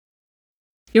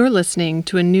You're listening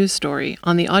to a news story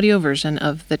on the audio version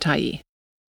of The Tyee.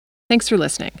 Thanks for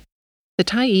listening. The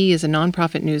Tyee is a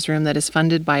nonprofit newsroom that is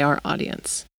funded by our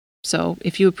audience. So,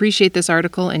 if you appreciate this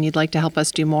article and you'd like to help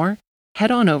us do more,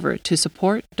 head on over to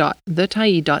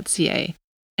support.thetyee.ca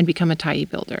and become a Tyee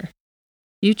builder.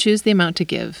 You choose the amount to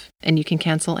give, and you can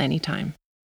cancel anytime.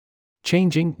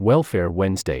 Changing Welfare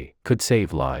Wednesday could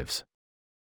save lives.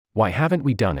 Why haven't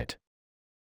we done it?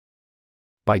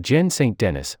 By Jen St.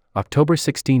 Denis, October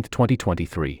 16,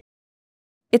 2023.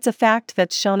 It's a fact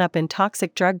that's shown up in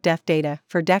toxic drug death data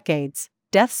for decades.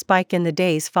 Deaths spike in the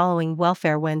days following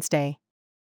Welfare Wednesday.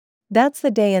 That's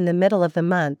the day in the middle of the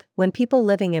month when people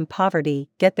living in poverty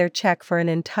get their check for an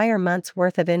entire month's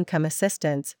worth of income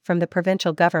assistance from the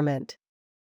provincial government.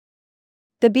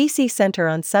 The BC Centre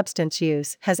on Substance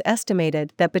Use has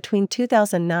estimated that between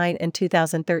 2009 and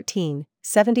 2013,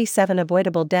 77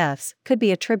 avoidable deaths could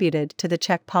be attributed to the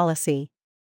check policy.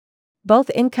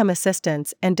 Both income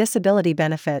assistance and disability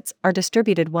benefits are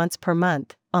distributed once per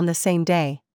month, on the same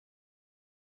day.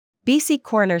 BC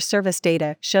Coroner Service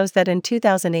data shows that in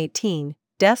 2018,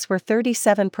 deaths were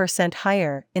 37%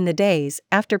 higher in the days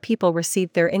after people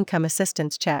received their income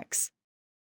assistance checks.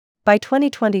 By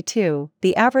 2022,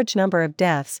 the average number of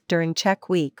deaths during check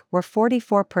week were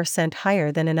 44%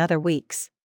 higher than in other weeks.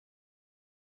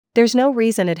 There's no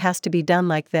reason it has to be done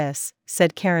like this,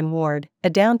 said Karen Ward, a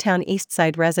downtown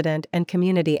Eastside resident and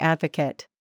community advocate.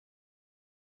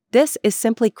 This is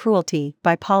simply cruelty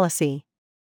by policy.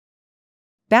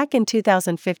 Back in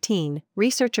 2015,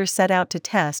 researchers set out to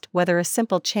test whether a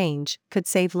simple change could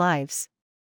save lives.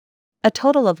 A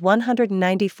total of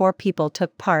 194 people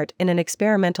took part in an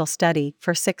experimental study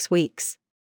for 6 weeks.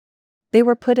 They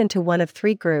were put into one of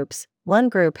 3 groups. One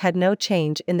group had no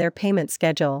change in their payment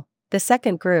schedule, the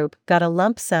second group got a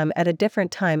lump sum at a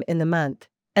different time in the month,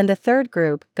 and the third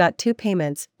group got 2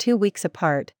 payments 2 weeks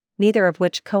apart, neither of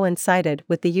which coincided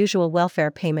with the usual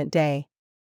welfare payment day.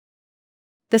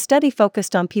 The study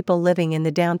focused on people living in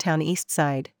the downtown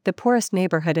Eastside, the poorest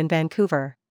neighborhood in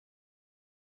Vancouver.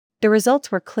 The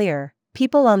results were clear.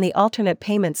 People on the alternate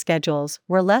payment schedules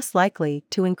were less likely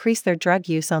to increase their drug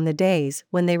use on the days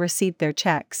when they received their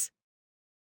checks.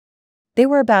 They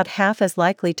were about half as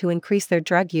likely to increase their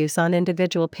drug use on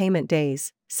individual payment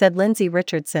days, said Lindsay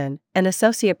Richardson, an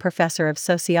associate professor of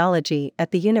sociology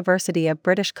at the University of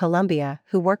British Columbia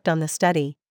who worked on the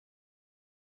study.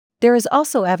 There is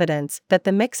also evidence that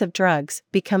the mix of drugs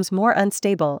becomes more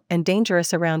unstable and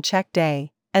dangerous around check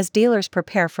day, as dealers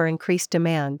prepare for increased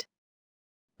demand.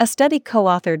 A study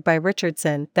co-authored by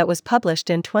Richardson that was published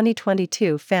in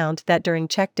 2022 found that during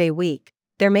check day week,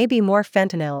 there may be more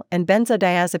fentanyl and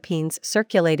benzodiazepines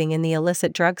circulating in the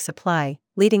illicit drug supply,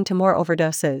 leading to more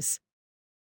overdoses.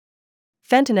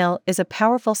 Fentanyl is a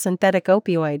powerful synthetic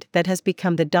opioid that has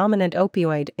become the dominant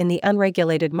opioid in the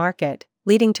unregulated market,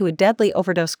 leading to a deadly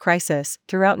overdose crisis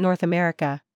throughout North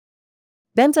America.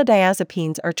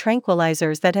 Benzodiazepines are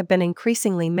tranquilizers that have been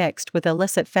increasingly mixed with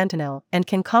illicit fentanyl and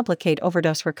can complicate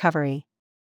overdose recovery.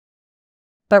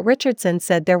 But Richardson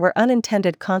said there were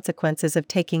unintended consequences of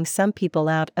taking some people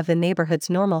out of the neighborhood's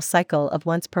normal cycle of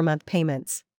once-per-month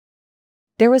payments.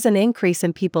 There was an increase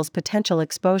in people's potential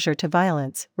exposure to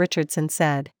violence, Richardson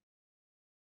said.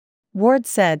 Ward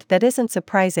said that isn't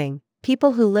surprising.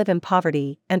 People who live in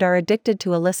poverty and are addicted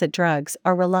to illicit drugs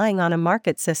are relying on a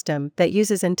market system that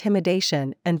uses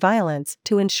intimidation and violence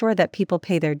to ensure that people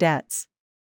pay their debts.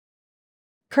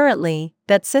 Currently,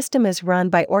 that system is run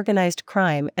by organized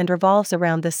crime and revolves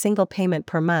around the single payment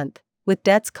per month, with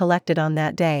debts collected on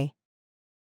that day.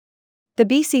 The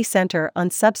BC Centre on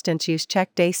Substance Use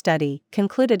Check Day study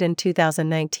concluded in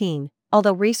 2019,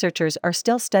 although researchers are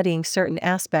still studying certain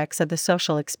aspects of the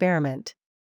social experiment.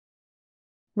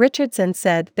 Richardson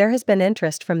said there has been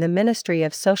interest from the Ministry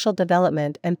of Social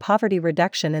Development and Poverty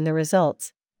Reduction in the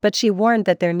results, but she warned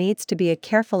that there needs to be a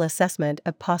careful assessment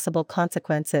of possible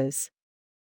consequences.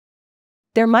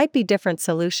 There might be different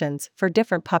solutions for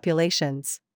different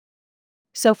populations.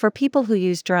 So for people who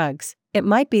use drugs, it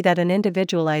might be that an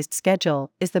individualized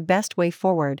schedule is the best way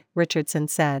forward, Richardson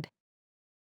said.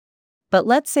 But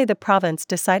let's say the province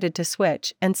decided to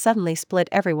switch and suddenly split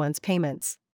everyone's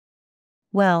payments.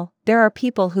 Well, there are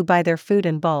people who buy their food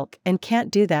in bulk and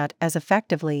can't do that as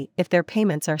effectively if their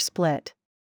payments are split.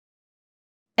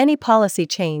 Any policy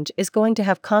change is going to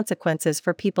have consequences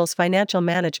for people's financial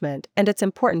management, and it's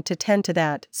important to tend to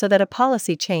that so that a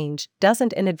policy change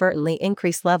doesn't inadvertently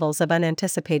increase levels of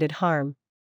unanticipated harm.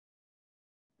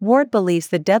 Ward believes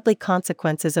the deadly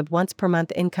consequences of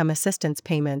once-per-month income assistance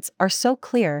payments are so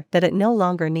clear that it no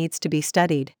longer needs to be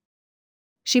studied.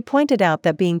 She pointed out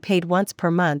that being paid once per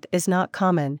month is not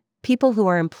common, people who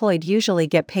are employed usually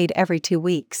get paid every 2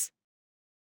 weeks.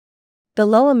 The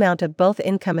low amount of both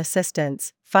income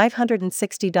assistance,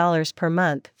 $560 per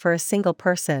month for a single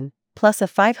person, plus a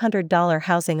 $500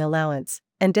 housing allowance,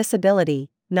 and disability,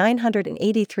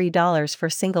 $983 for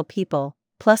single people,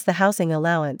 plus the housing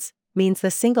allowance, means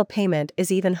the single payment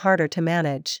is even harder to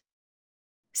manage.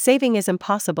 Saving is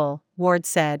impossible, Ward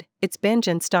said, it's binge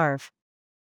and starve.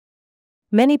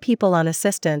 Many people on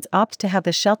assistance opt to have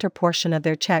the shelter portion of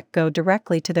their check go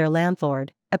directly to their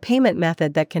landlord, a payment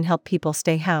method that can help people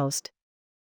stay housed.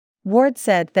 Ward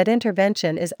said that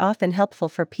intervention is often helpful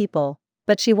for people,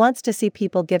 but she wants to see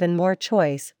people given more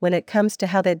choice when it comes to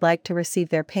how they'd like to receive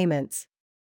their payments.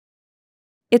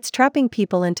 It's trapping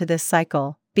people into this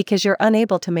cycle, because you're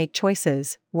unable to make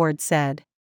choices, Ward said.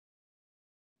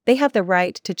 They have the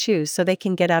right to choose so they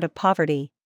can get out of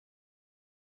poverty.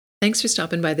 Thanks for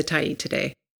stopping by the Tyee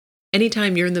today.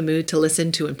 Anytime you're in the mood to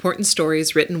listen to important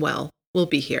stories written well, we'll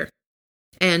be here.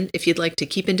 And if you'd like to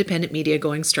keep independent media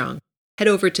going strong, head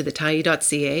over to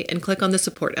thetyee.ca and click on the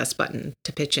Support Us button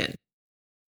to pitch in.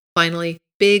 Finally,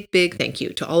 big thank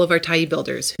you to all of our Tyee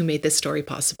builders who made this story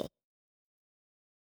possible.